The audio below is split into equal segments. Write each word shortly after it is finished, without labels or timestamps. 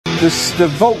the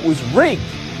vote was rigged.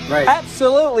 Right.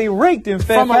 Absolutely rigged in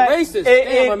Fairfax. From a racist.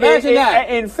 Damn, imagine that.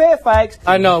 In Fairfax.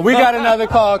 I know. We got another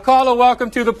call. Caller, welcome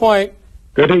to the point.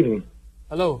 Good evening.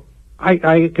 Hello.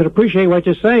 I can appreciate what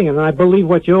you're saying, and I believe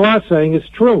what you are saying is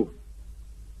true.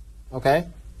 Okay.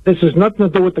 This has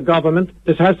nothing to do with the government.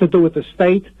 This has to do with the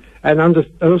state, and under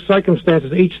those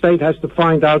circumstances, each state has to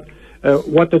find out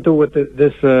what to do with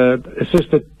this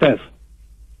assisted death.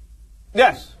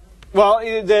 Yes. Well,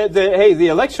 the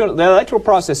electoral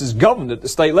process is governed at the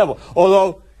state level.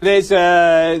 Although there's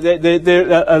there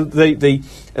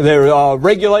are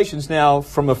regulations now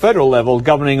from a federal level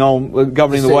governing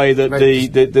the way that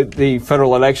the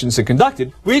federal elections are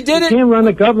conducted. We did it. You can't run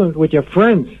a government with your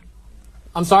friends.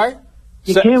 I'm sorry?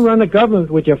 You can't run a government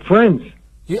with your friends.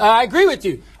 I agree with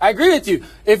you. I agree with you.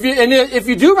 If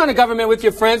you do run a government with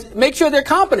your friends, make sure they're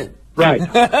competent. Right.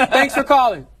 Thanks for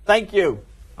calling. Thank you.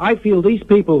 I feel these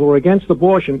people who are against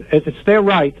abortion, it's their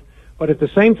right, but at the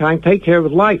same time, take care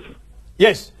of life.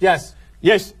 Yes. Yes.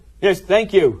 Yes. Yes.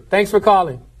 Thank you. Thanks for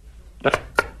calling.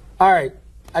 All right.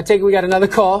 I take it we got another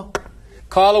call.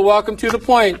 Caller, welcome to the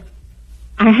point.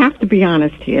 I have to be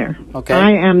honest here. Okay.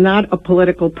 I am not a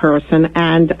political person,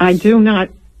 and I do not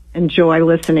enjoy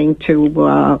listening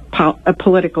to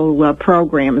political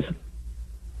programs.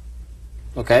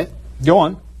 Okay. Go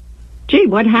on. Gee,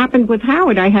 what happened with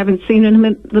Howard? I haven't seen him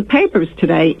in the papers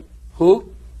today. Who?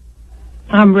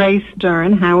 I'm Ray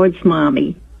Stern, Howard's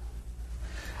mommy.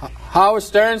 Howard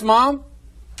Stern's mom?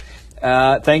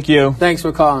 Thank you. Thanks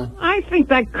for calling. I think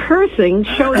that cursing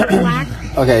shows black.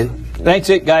 Okay. That's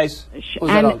it, guys.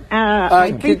 And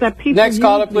I think that people next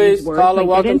caller, use please. these words Caller, and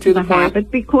welcome get into to the the point.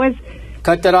 habit because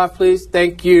Cut that off, please.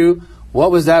 Thank you. What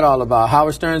was that all about?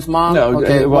 Howard Stern's mom? No,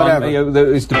 okay, well,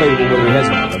 whatever. It's debatable whether he has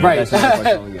one. Right. Let's go.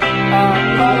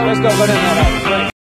 Go down that alley.